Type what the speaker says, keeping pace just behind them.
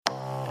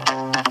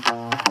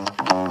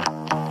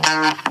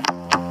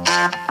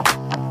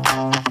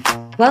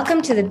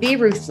Welcome to the Be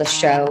Ruthless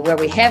Show, where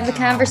we have the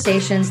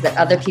conversations that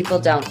other people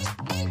don't,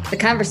 the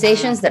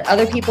conversations that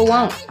other people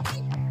won't.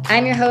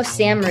 I'm your host,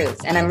 Sam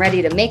Ruth, and I'm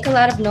ready to make a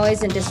lot of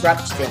noise and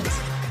disrupt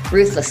things,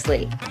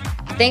 ruthlessly.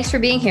 Thanks for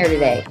being here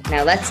today.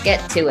 Now let's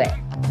get to it.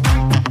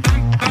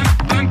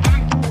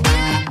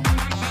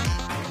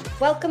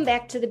 Welcome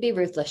back to the Be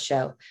Ruthless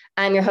Show.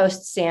 I'm your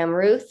host, Sam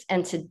Ruth,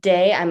 and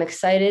today I'm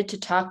excited to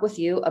talk with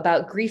you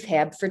about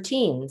Griefhab for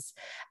teens.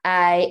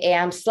 I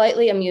am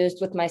slightly amused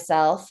with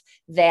myself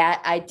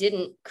that I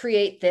didn't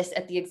create this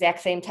at the exact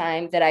same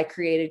time that I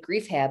created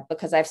Griefhab,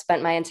 because I've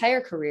spent my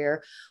entire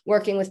career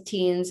working with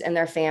teens and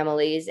their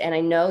families, and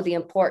I know the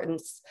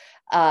importance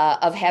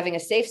of having a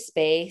safe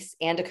space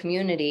and a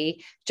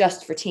community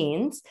just for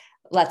teens.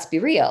 Let's be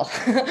real.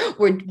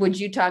 Would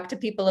you talk to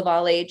people of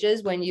all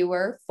ages when you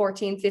were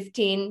 14,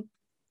 15,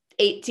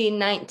 18,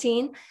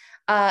 19?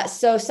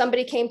 So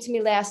somebody came to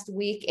me last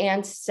week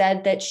and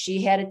said that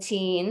she had a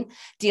teen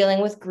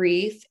dealing with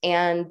grief,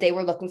 and they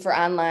were looking for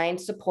online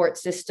support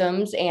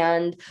systems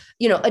and,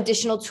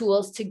 additional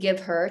tools to give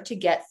her to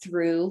get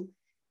through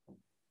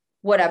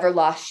whatever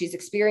loss she's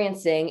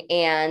experiencing.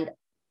 And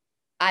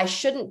I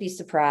shouldn't be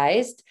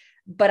surprised,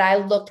 but I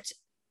looked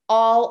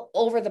all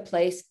over the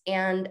place,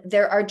 and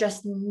there are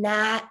just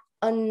not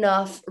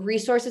enough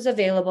resources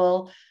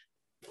available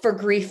for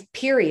grief,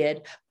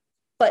 period,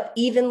 but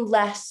even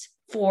less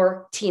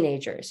for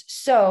teenagers.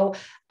 So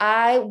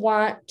I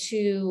want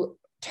to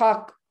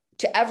talk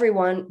to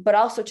everyone, but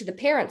also to the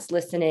parents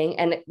listening,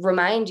 and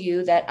remind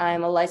you that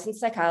I'm a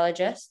licensed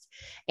psychologist,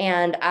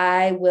 and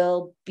I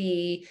will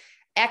be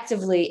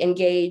actively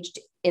engaged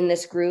in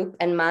this group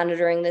and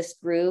monitoring this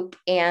group.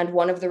 And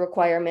one of the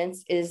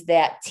requirements is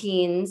that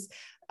teens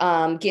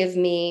give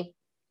me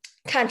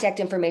contact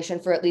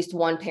information for at least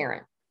one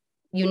parent.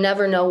 You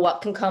never know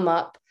what can come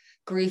up.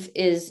 Grief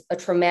is a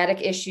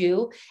traumatic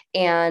issue,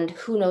 and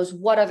who knows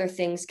what other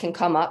things can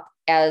come up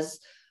as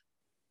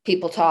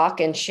people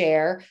talk and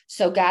share.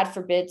 So God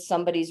forbid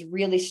somebody's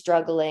really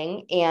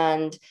struggling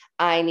and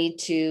I need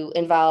to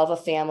involve a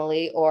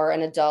family or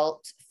an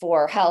adult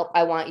for help.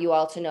 I want you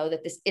all to know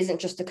that this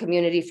isn't just a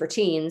community for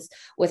teens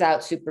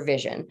without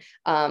supervision.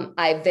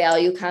 I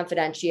value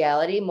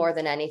confidentiality more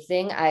than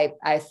anything.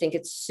 I think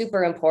it's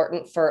super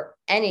important for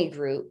any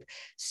group,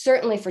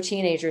 certainly for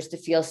teenagers, to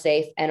feel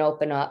safe and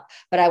open up.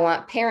 But I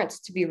want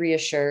parents to be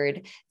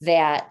reassured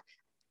that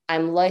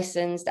I'm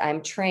licensed,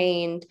 I'm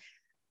trained,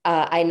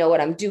 I know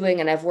what I'm doing,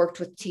 and I've worked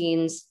with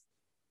teens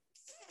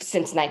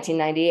since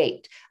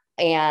 1998.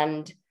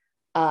 And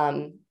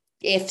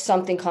if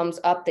something comes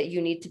up that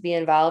you need to be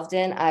involved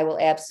in, I will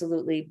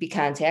absolutely be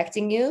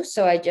contacting you.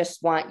 So I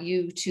just want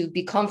you to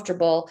be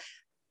comfortable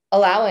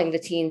allowing the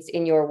teens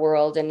in your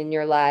world and in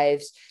your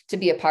lives to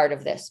be a part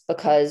of this,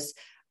 because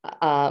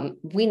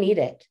we need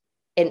it.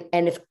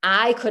 And if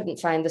I couldn't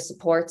find the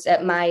supports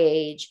at my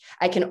age,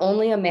 I can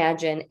only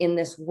imagine in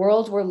this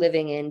world we're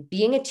living in,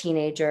 being a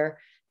teenager,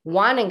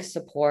 wanting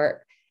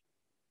support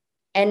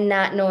and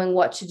not knowing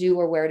what to do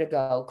or where to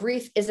go.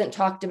 Grief isn't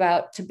talked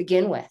about to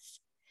begin with.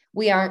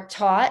 We aren't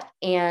taught.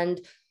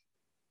 And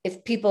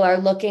if people are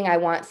looking, I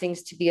want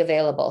things to be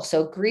available.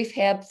 So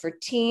Griefhab for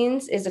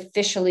teens is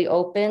officially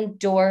open.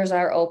 Doors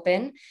are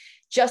open.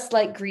 Just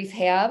like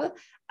Griefhab,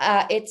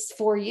 it's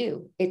for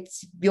you.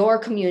 It's your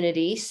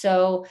community.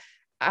 So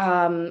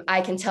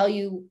I can tell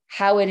you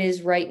how it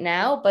is right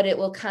now, but it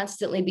will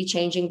constantly be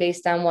changing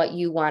based on what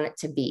you want it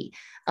to be.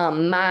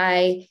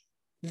 My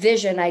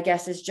vision, I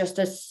guess, is just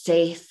a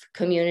safe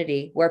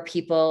community where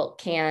people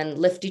can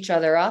lift each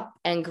other up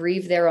and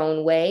grieve their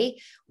own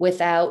way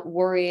without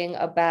worrying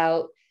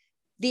about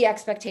the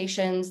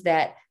expectations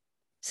that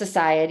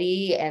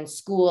society and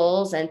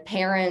schools and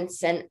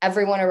parents and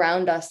everyone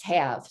around us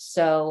have.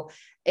 So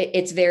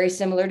it's very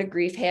similar to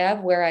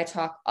Griefhab, where I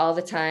talk all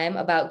the time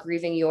about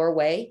grieving your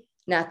way,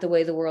 not the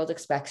way the world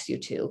expects you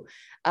to.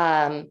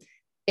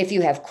 If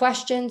you have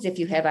questions, if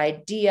you have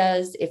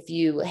ideas, if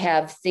you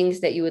have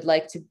things that you would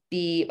like to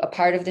be a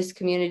part of this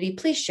community,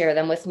 please share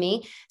them with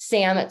me.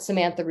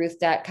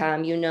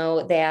 Sam@SamanthaRuth.com. You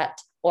know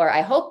that, or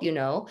I hope you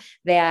know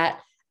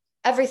that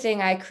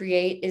everything I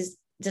create is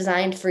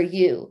designed for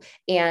you.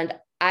 And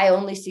I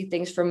only see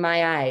things from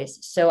my eyes.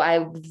 So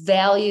I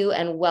value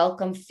and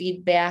welcome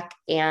feedback,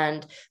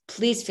 and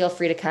please feel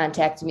free to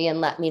contact me and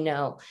let me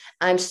know.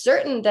 I'm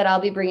certain that I'll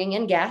be bringing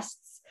in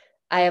guests.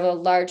 I have a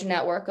large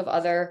network of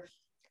other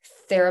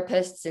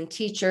therapists and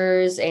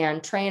teachers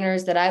and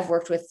trainers that I've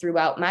worked with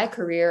throughout my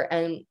career,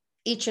 and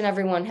each and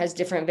every one has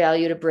different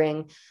value to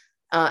bring.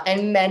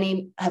 And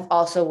many have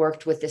also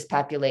worked with this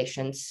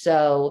population.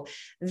 So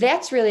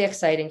that's really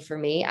exciting for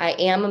me. I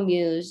am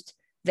amused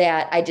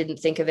that I didn't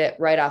think of it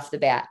right off the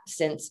bat,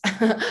 since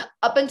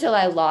up until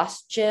I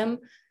lost Jim,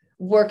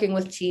 working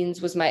with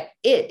teens was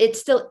it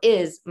still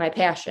is my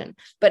passion.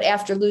 But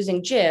after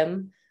losing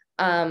Jim,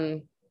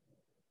 I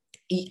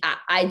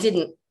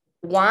didn't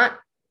want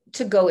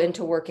to go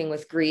into working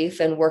with grief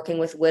and working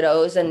with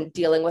widows and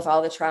dealing with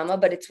all the trauma,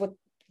 but it's what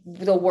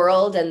the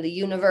world and the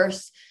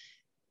universe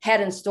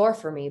had in store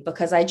for me,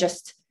 because I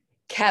just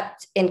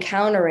kept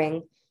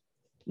encountering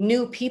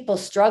new people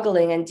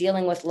struggling and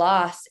dealing with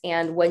loss.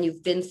 And when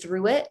you've been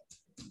through it,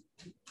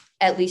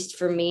 at least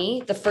for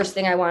me, the first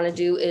thing I want to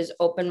do is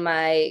open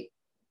my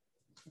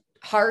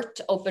heart,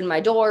 open my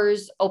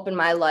doors, open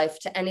my life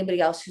to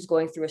anybody else who's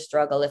going through a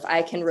struggle. If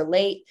I can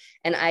relate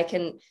and I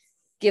can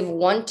give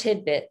one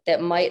tidbit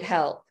that might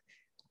help,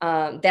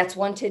 that's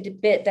one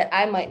tidbit that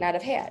I might not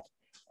have had,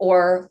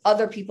 or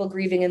other people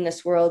grieving in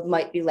this world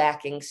might be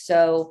lacking.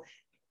 So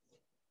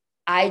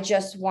I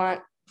just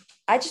want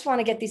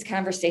to get these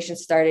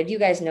conversations started. You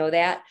guys know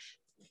that.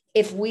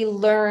 If we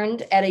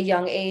learned at a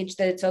young age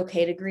that it's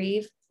okay to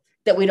grieve,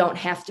 that we don't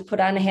have to put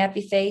on a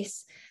happy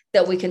face,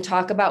 that we can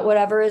talk about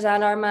whatever is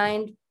on our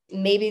mind,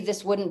 maybe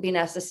this wouldn't be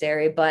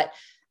necessary, but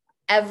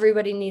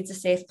everybody needs a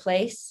safe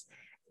place.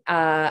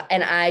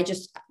 And I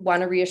just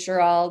want to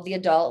reassure all the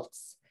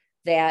adults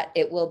that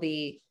it will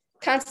be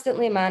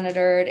constantly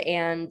monitored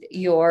and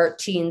your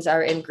teens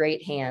are in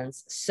great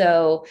hands.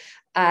 So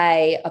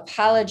I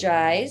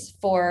apologize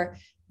for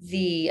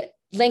the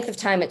length of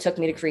time it took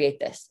me to create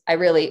this. I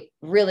really,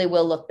 really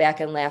will look back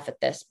and laugh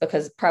at this,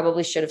 because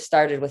probably should have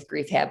started with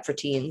Griefhab for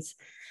Teens.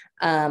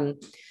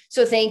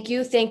 So thank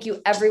you. Thank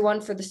you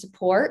everyone for the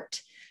support.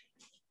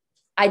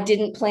 I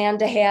didn't plan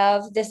to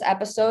have this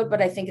episode,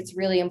 but I think it's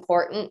really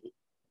important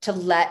to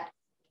let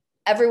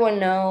everyone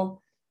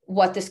know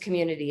what this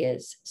community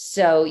is.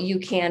 So you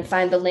can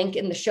find the link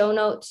in the show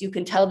notes. You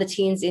can tell the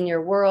teens in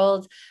your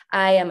world,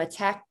 I am a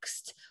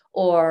text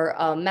or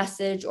a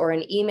message or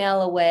an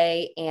email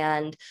away.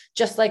 And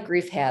just like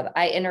Griefhab,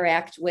 I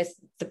interact with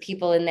the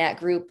people in that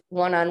group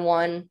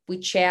one-on-one. We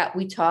chat,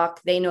 we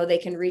talk, they know they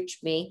can reach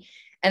me.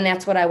 And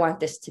that's what I want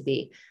this to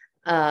be.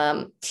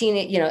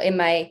 In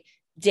my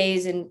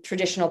days in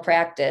traditional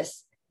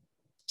practice,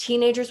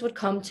 teenagers would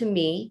come to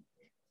me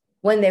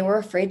when they were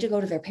afraid to go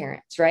to their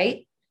parents,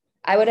 right?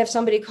 I would have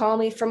somebody call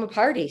me from a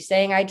party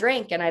saying I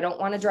drank and I don't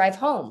want to drive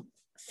home.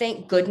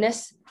 Thank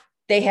goodness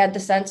they had the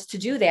sense to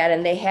do that.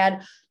 And they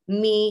had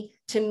me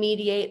to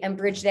mediate and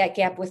bridge that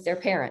gap with their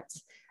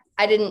parents.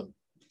 I didn't,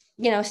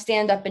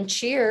 stand up and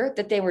cheer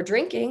that they were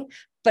drinking,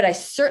 but I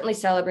certainly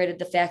celebrated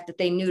the fact that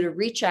they knew to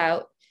reach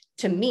out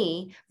to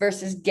me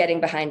versus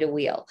getting behind a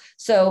wheel.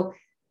 So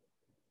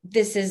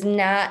this is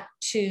not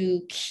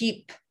to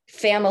keep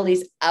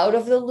families out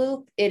of the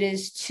loop. It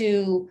is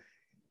to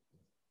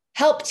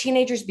help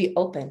teenagers be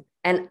open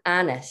and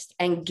honest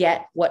and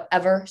get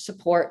whatever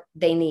support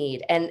they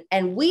need.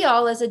 And we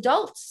all as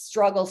adults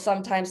struggle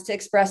sometimes to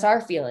express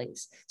our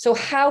feelings. So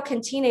how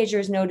can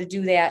teenagers know to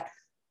do that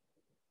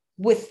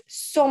with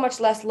so much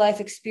less life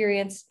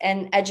experience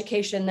and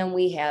education than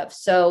we have?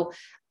 So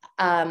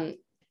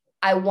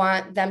I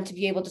want them to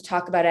be able to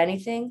talk about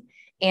anything,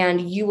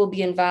 and you will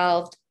be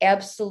involved.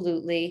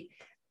 Absolutely.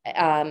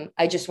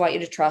 I just want you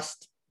to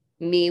trust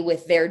me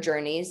with their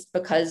journeys,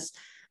 because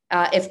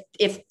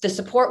if the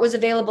support was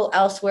available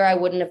elsewhere, I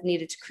wouldn't have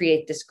needed to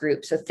create this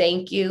group. So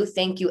thank you.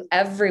 Thank you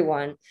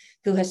everyone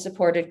who has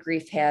supported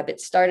Griefhab. It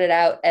started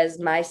out as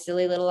my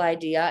silly little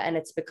idea, and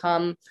it's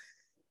become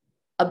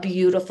a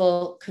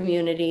beautiful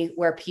community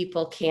where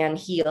people can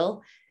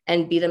heal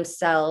and be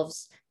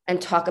themselves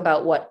and talk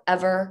about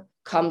whatever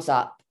comes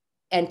up.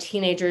 And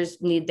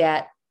teenagers need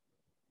that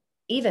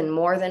even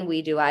more than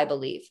we do, I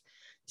believe.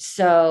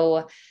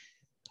 So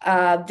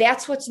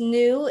that's what's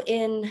new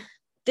in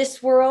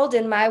this world,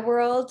 in my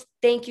world.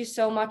 Thank you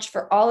so much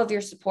for all of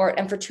your support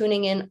and for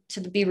tuning in to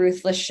the Be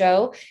Ruthless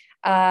show.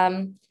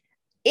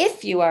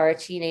 If you are a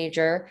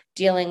teenager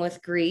dealing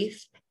with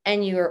grief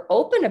and you're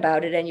open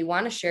about it and you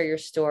want to share your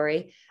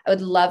story, I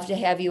would love to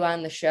have you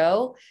on the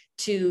show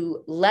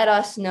to let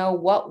us know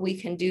what we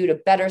can do to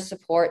better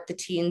support the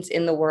teens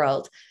in the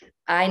world.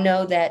 I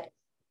know that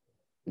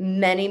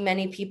many,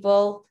 many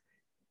people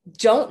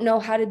don't know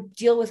how to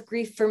deal with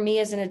grief for me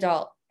as an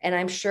adult. And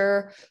I'm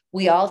sure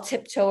we all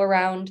tiptoe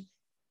around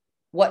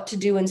what to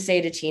do and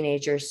say to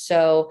teenagers.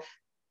 So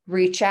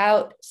reach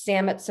out,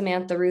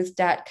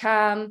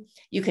 sam@samantharuth.com.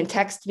 You can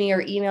text me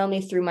or email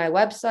me through my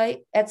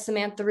website at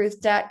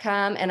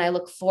samantharuth.com. And I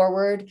look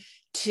forward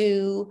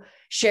to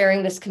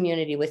sharing this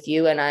community with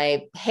you. And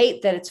I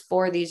hate that it's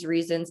for these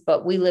reasons,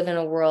 but we live in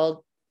a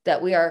world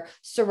that we are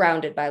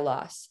surrounded by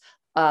loss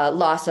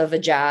of a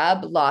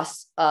job,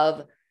 loss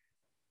of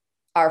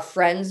our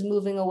friends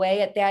moving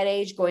away at that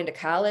age, going to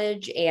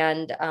college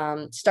and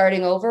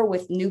starting over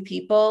with new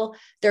people.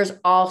 There's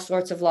all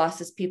sorts of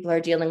losses people are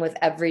dealing with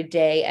every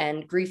day,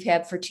 and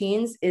Griefhab for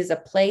Teens is a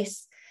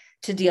place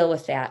to deal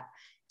with that.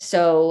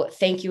 So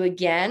thank you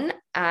again.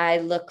 I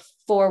look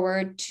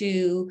forward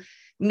to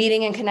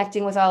meeting and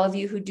connecting with all of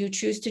you who do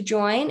choose to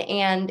join.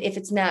 And if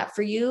it's not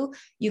for you,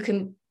 you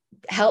can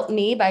help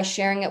me by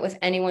sharing it with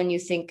anyone you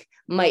think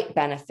might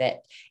benefit.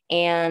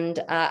 And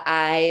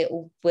I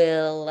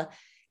will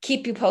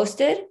keep you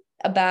posted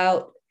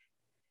about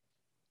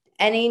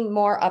any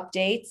more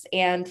updates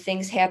and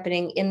things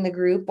happening in the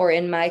group or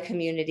in my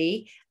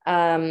community.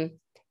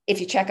 If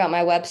you check out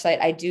my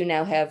website, I do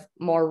now have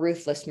more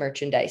Ruthless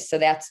merchandise. So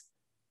that's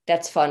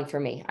that's fun for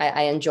me.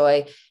 I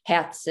enjoy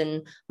hats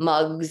and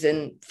mugs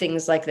and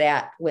things like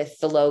that with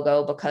the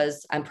logo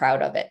because I'm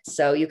proud of it.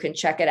 So you can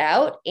check it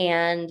out.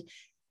 And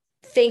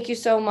thank you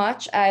so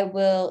much. I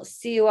will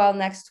see you all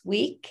next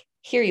week.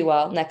 Hear you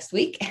all next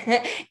week.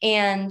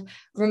 And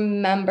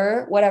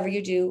remember, whatever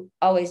you do,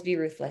 always be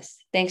ruthless.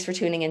 Thanks for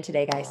tuning in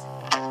today, guys.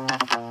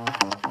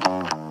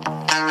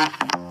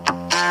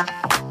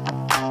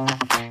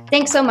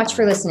 Thanks so much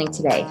for listening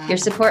today. Your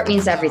support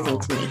means everything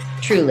to me,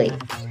 truly.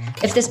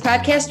 If this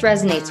podcast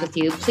resonates with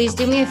you, please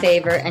do me a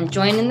favor and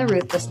join in the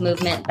Ruthless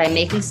movement by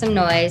making some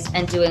noise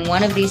and doing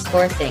one of these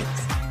 4 things.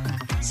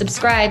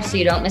 Subscribe so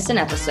you don't miss an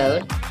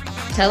episode.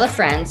 Tell a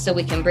friend so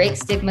we can break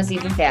stigmas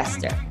even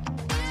faster.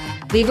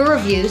 Leave a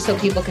review so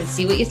people can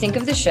see what you think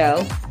of the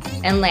show.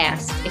 And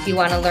last, if you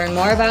want to learn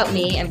more about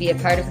me and be a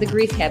part of the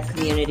Griefhab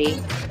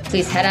community,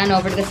 please head on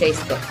over to the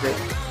Facebook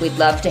group. We'd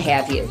love to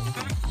have you.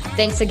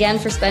 Thanks again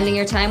for spending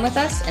your time with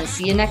us, and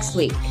see you next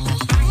week.